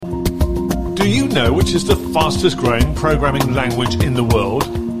Do you know which is the fastest growing programming language in the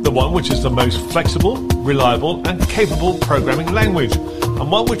world? The one which is the most flexible, reliable and capable programming language,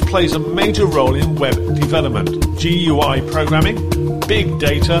 and one which plays a major role in web development, GUI programming, big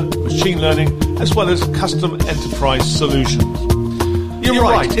data, machine learning, as well as custom enterprise solutions. You're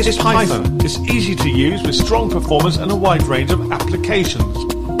right, it's Python. It's easy to use with strong performance and a wide range of applications.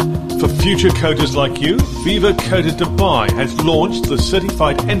 For future coders like you, Viva Coder Dubai has launched the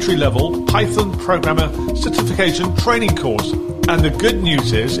certified entry-level Python programmer certification training course. And the good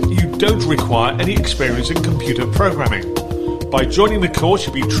news is you don't require any experience in computer programming. By joining the course,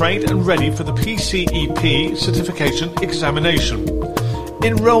 you'll be trained and ready for the PCEP certification examination.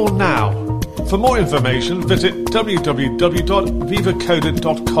 Enroll now. For more information, visit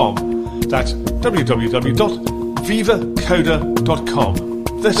www.vivacoder.com. That's www.vivacoder.com.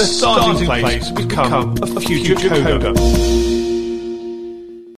 The starting place to become a future coder.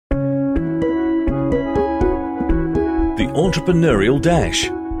 The Entrepreneurial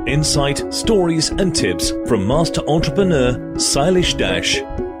Dash. Insight, stories and tips from Master Entrepreneur Shailesh Dash.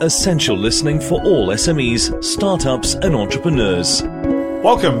 Essential listening for all SMEs, startups and entrepreneurs.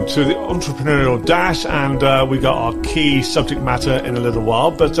 Welcome to the Entrepreneurial Dash, and we got our key subject matter in a little while.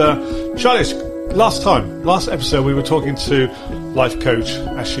 But Shailesh, last episode we were talking to life coach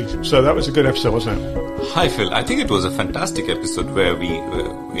Ashley, so that was a good episode, wasn't it? Hi Phil, I think it was a fantastic episode where we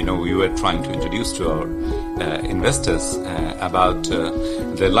were trying to introduce to our investors about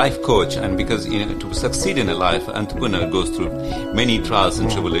the life coach, and because to succeed in a life, an entrepreneur goes through many trials and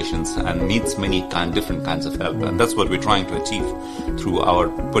tribulations and needs many different kinds of help, and that's what we're trying to achieve through our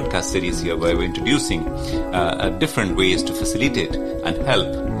podcast series here, where we're introducing different ways to facilitate and help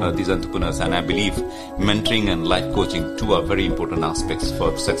these entrepreneurs. And I believe mentoring and life coaching too are very important aspects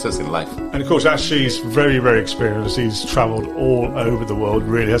for success in life. And of course, Ashley's very, very experienced. He's travelled all over the world,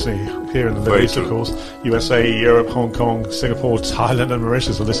 really, hasn't he? Here in the Middle East, of course, USA, Europe, Hong Kong, Singapore, Thailand and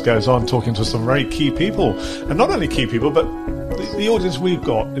Mauritius. The list goes on, talking to some very key people. And not only key people, but the audience we've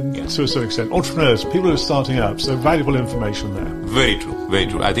got, to a certain extent, entrepreneurs, people who are starting up, so valuable information there. Very true, very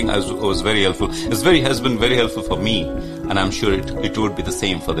true. I think it was very helpful. Has been very helpful for me, and I'm sure it would be the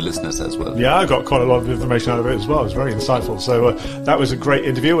same for the listeners as well. Yeah, I got quite a lot of information out of it as well. It was very insightful. So that was a great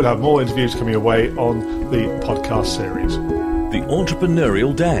interview. We'll have more interviews coming your way on the podcast series. The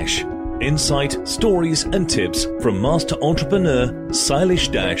Entrepreneurial Dash. Insight, stories and tips from Master Entrepreneur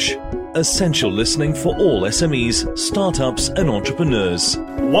Shailesh Dash. Essential listening for all SMEs, startups and entrepreneurs.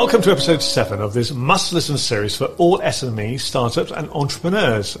 Welcome to episode 7 of this must-listen series for all SMEs, startups and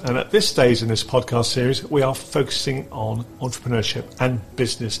entrepreneurs. And at this stage in this podcast series, we are focusing on entrepreneurship and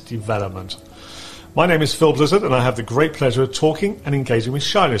business development. My name is Phil Blizzard, and I have the great pleasure of talking and engaging with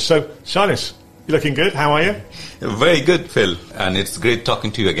Shailesh. So, Shailesh, you're looking good. How are you? Very good, Phil. And it's great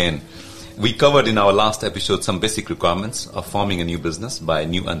talking to you again. We covered in our last episode some basic requirements of forming a new business by a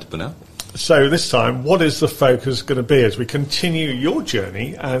new entrepreneur. So this time, what is the focus going to be as we continue your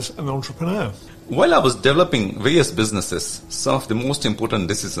journey as an entrepreneur? While I was developing various businesses, some of the most important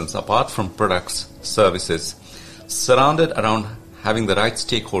decisions, apart from products, services, surrounded around having the right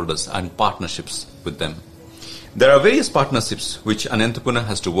stakeholders and partnerships with them. There are various partnerships which an entrepreneur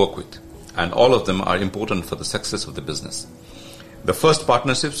has to work with, and all of them are important for the success of the business. The first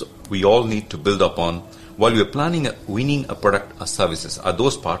partnerships we all need to build upon while we are planning winning a product or services are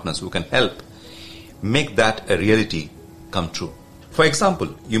those partners who can help make that a reality come true. For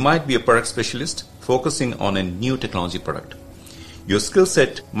example, you might be a product specialist focusing on a new technology product. Your skill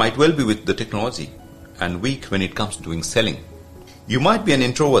set might well be with the technology and weak when it comes to doing selling. You might be an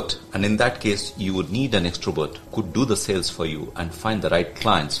introvert, and in that case, you would need an extrovert who could do the sales for you and find the right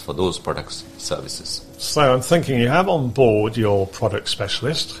clients for those products, services. So I'm thinking you have on board your product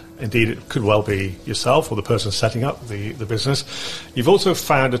specialist. Indeed, it could well be yourself or the person setting up the business. You've also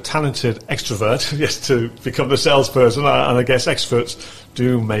found a talented extrovert, yes, to become the salesperson. And I guess extroverts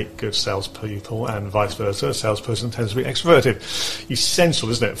do make good salespeople, and vice versa. A salesperson tends to be extroverted. Essential,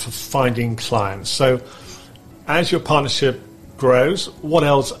 isn't it, for finding clients? So as your partnership grows, what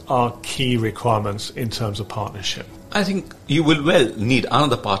else are key requirements in terms of partnership? I think you will well need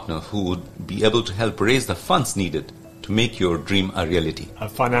another partner who would be able to help raise the funds needed to make your dream a reality. A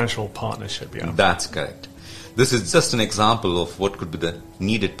financial partnership, yeah. That's correct. This is just an example of what could be the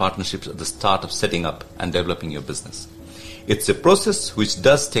needed partnerships at the start of setting up and developing your business. It's a process which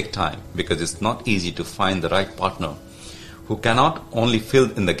does take time because it's not easy to find the right partner who can not only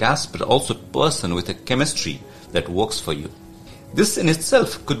fill in the gaps but also a person with a chemistry that works for you. This in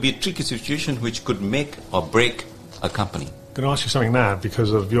itself could be a tricky situation which could make or break a company. I'm going to ask you something now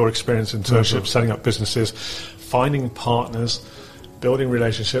because of your experience in internship, setting up businesses, finding partners, building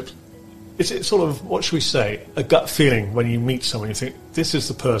relationships. Is it sort of, what should we say, a gut feeling when you meet someone, you think, this is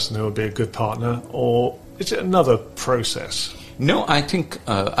the person who would be a good partner, or is it another process? No, I think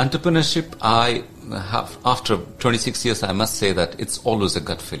entrepreneurship, I have, after 26 years, I must say that it's always a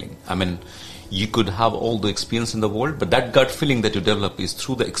gut feeling. I mean, you could have all the experience in the world, but that gut feeling that you develop is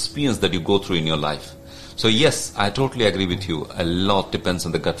through the experience that you go through in your life. So yes, I totally agree with you. A lot depends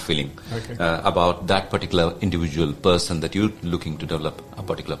on the gut feeling about that particular individual person that you're looking to develop a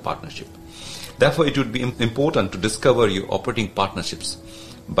particular partnership. Therefore, it would be important to discover your operating partnerships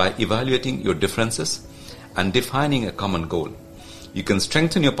by evaluating your differences and defining a common goal. You can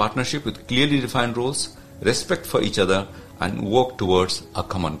strengthen your partnership with clearly defined roles, respect for each other, and work towards a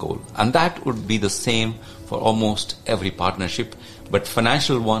common goal. And that would be the same for almost every partnership, but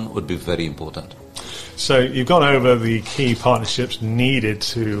financial one would be very important. So you've gone over the key partnerships needed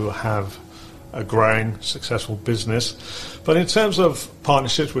to have a growing, successful business. But in terms of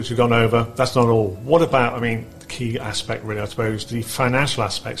partnerships, which you've gone over, that's not all. What about, the key aspect really, I suppose, the financial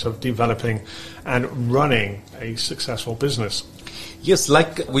aspects of developing and running a successful business? Yes,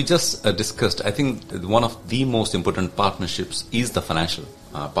 like we just discussed, I think one of the most important partnerships is the financial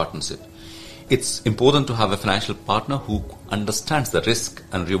partnership. It's important to have a financial partner who understands the risk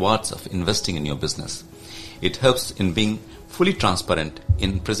and rewards of investing in your business. It helps in being fully transparent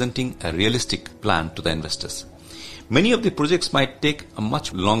in presenting a realistic plan to the investors. Many of the projects might take a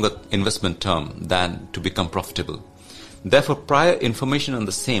much longer investment term than to become profitable. Therefore, prior information on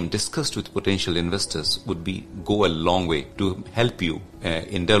the same discussed with potential investors would go a long way to help you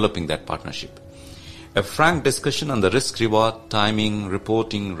in developing that partnership. A frank discussion on the risk, reward, timing,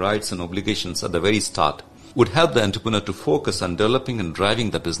 reporting, rights and obligations at the very start would help the entrepreneur to focus on developing and driving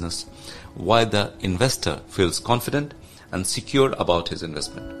the business while the investor feels confident and secure about his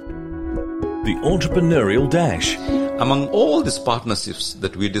investment. The Entrepreneurial Dash. Among all these partnerships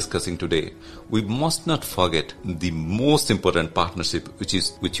that we're discussing today, we must not forget the most important partnership, which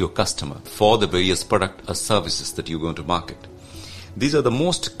is with your customer for the various product or services that you're going to market. These are the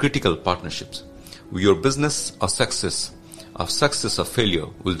most critical partnerships. Your business or success or failure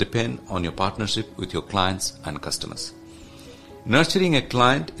will depend on your partnership with your clients and customers. Nurturing a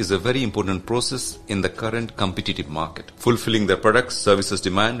client is a very important process in the current competitive market. Fulfilling their products, services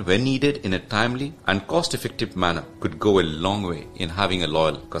demand when needed in a timely and cost-effective manner could go a long way in having a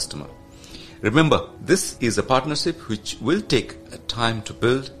loyal customer. Remember, this is a partnership which will take time to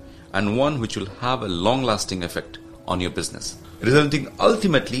build and one which will have a long-lasting effect on your business, resulting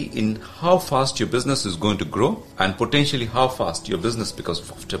ultimately in how fast your business is going to grow and potentially how fast your business becomes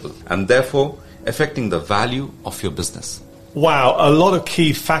profitable, and therefore affecting the value of your business. Wow, a lot of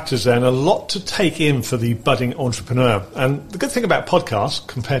key factors there and a lot to take in for the budding entrepreneur. And the good thing about podcasts,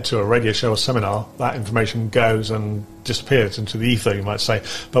 compared to a radio show or seminar, that information goes and disappears into the ether, you might say.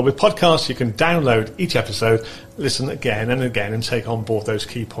 But with podcasts, you can download each episode, listen again and again, and take on board those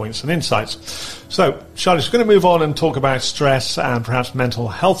key points and insights. So, Shailesh, we're going to move on and talk about stress and perhaps mental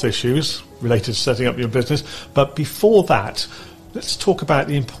health issues related to setting up your business. But before that, let's talk about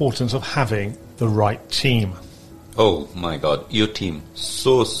the importance of having the right team. Oh my God, your team,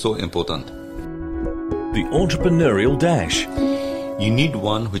 so important. The Entrepreneurial Dash. You need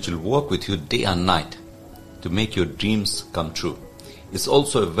one which will work with you day and night to make your dreams come true. It's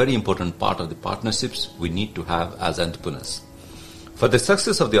also a very important part of the partnerships we need to have as entrepreneurs. For the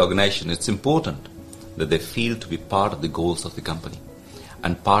success of the organization, it's important that they feel to be part of the goals of the company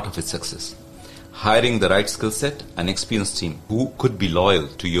and part of its success. Hiring the right skill set and experienced team who could be loyal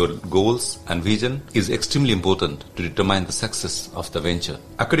to your goals and vision is extremely important to determine the success of the venture.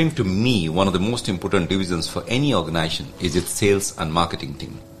 According to me, one of the most important divisions for any organization is its sales and marketing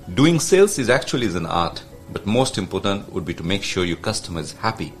team. Doing sales is actually an art, but most important would be to make sure your customer is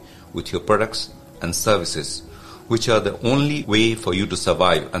happy with your products and services, which are the only way for you to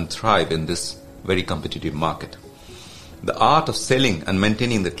survive and thrive in this very competitive market. The art of selling and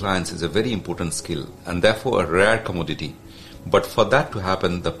maintaining the clients is a very important skill and therefore a rare commodity. But for that to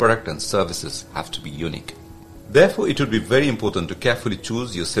happen, the product and services have to be unique. Therefore, it would be very important to carefully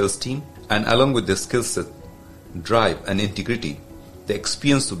choose your sales team, and along with their skill set, drive and integrity, the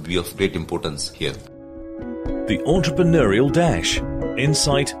experience would be of great importance here. The Entrepreneurial Dash.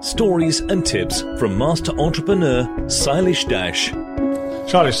 Insight, stories and tips from Master Entrepreneur Shailesh Dash.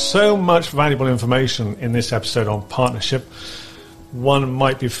 Shailesh, so much valuable information in this episode on partnership. One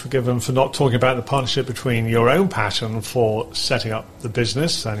might be forgiven for not talking about the partnership between your own passion for setting up the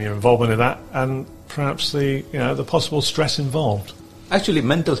business and your involvement in that, and perhaps the possible stress involved. Actually,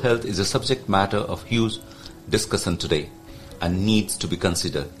 mental health is a subject matter of huge discussion today and needs to be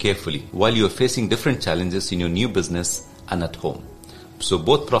considered carefully while you are facing different challenges in your new business and at home. So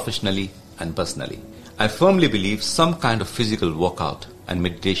both professionally and personally. I firmly believe some kind of physical workout and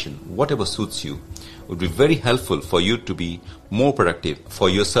meditation, whatever suits you, would be very helpful for you to be more productive, for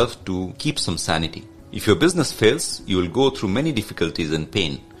yourself to keep some sanity. If your business fails, you will go through many difficulties and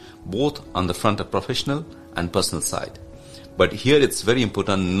pain, both on the front of professional and personal side. But here it's very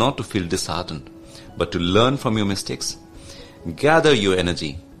important not to feel disheartened, but to learn from your mistakes, gather your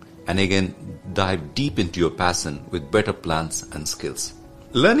energy, and again dive deep into your passion with better plans and skills.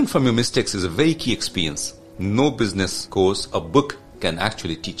 Learning from your mistakes is a very key experience. No business course or book can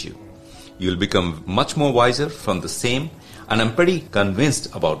actually teach you. You'll become much more wiser from the same, and I'm pretty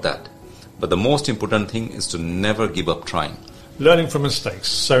convinced about that. But the most important thing is to never give up trying. Learning from mistakes,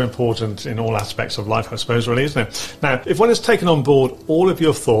 so important in all aspects of life, I suppose, really, isn't it? Now, if one has taken on board all of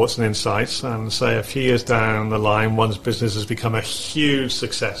your thoughts and insights, and say a few years down the line, one's business has become a huge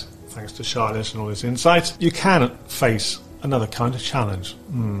success, thanks to Shailesh and all his insights, you can face another kind of challenge.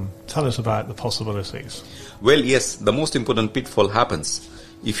 Tell us about the possibilities. Well, yes, the most important pitfall happens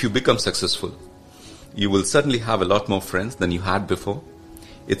if you become successful. You will certainly have a lot more friends than you had before.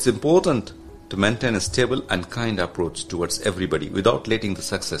 It's important to maintain a stable and kind approach towards everybody without letting the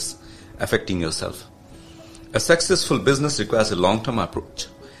success affecting yourself. A successful business requires a long-term approach,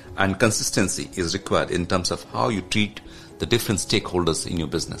 and consistency is required in terms of how you treat the different stakeholders in your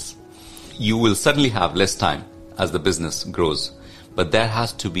business. You will certainly have less time as the business grows, but there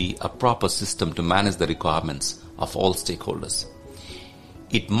has to be a proper system to manage the requirements of all stakeholders.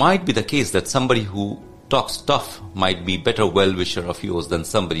 It might be the case that somebody who talks tough might be better well-wisher of yours than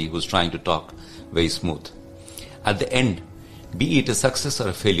somebody who's trying to talk very smooth. At the end, be it a success or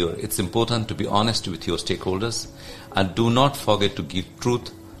a failure, it's important to be honest with your stakeholders, and do not forget to give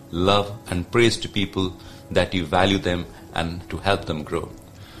truth, love and praise to people that you value them and to help them grow.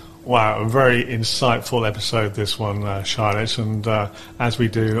 Wow, a very insightful episode, this one, Shailesh. And as we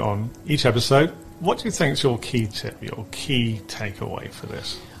do on each episode, what do you think is your key tip, your key takeaway for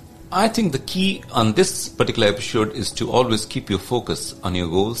this? I think the key on this particular episode is to always keep your focus on your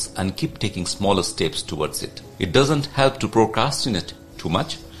goals and keep taking smaller steps towards it. It doesn't help to procrastinate too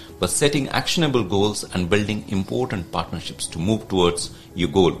much, but setting actionable goals and building important partnerships to move towards your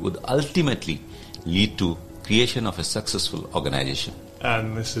goal would ultimately lead to creation of a successful organization.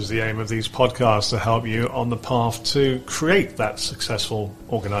 And this is the aim of these podcasts, to help you on the path to create that successful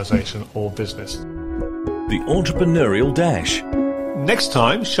organization or business. The Entrepreneurial Dash. Next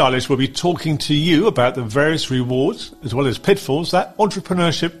time, Shailesh will be talking to you about the various rewards as well as pitfalls that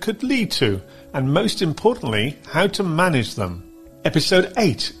entrepreneurship could lead to, and most importantly, how to manage them. Episode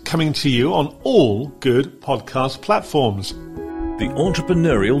 8, coming to you on all good podcast platforms. The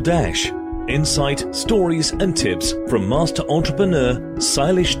Entrepreneurial Dash. Insight, stories and tips from master entrepreneur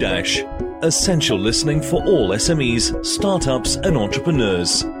Shailesh Dash. Essential listening for all SMEs, startups and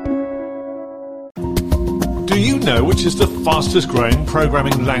entrepreneurs. Do you know which is the fastest growing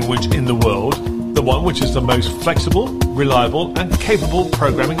programming language in the world? The one which is the most flexible, reliable and capable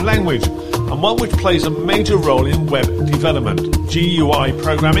programming language, and one which plays a major role in web development, GUI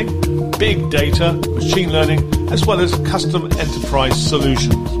programming, big data, machine learning, as well as custom enterprise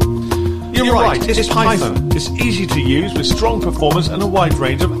solutions. You're right, it's Python. It's easy to use with strong performance and a wide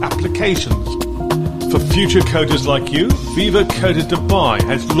range of applications. For future coders like you, Viva Coder Dubai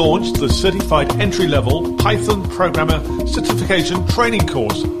has launched the certified entry-level Python programmer certification training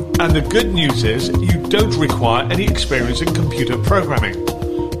course. And the good news is you don't require any experience in computer programming.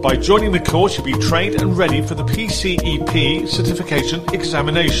 By joining the course, you'll be trained and ready for the PCEP certification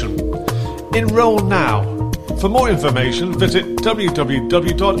examination. Enroll now. For more information, visit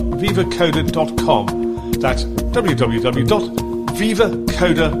www.vivacoder.com. That's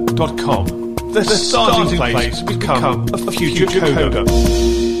www.vivacoder.com. The starting place to become a future coder.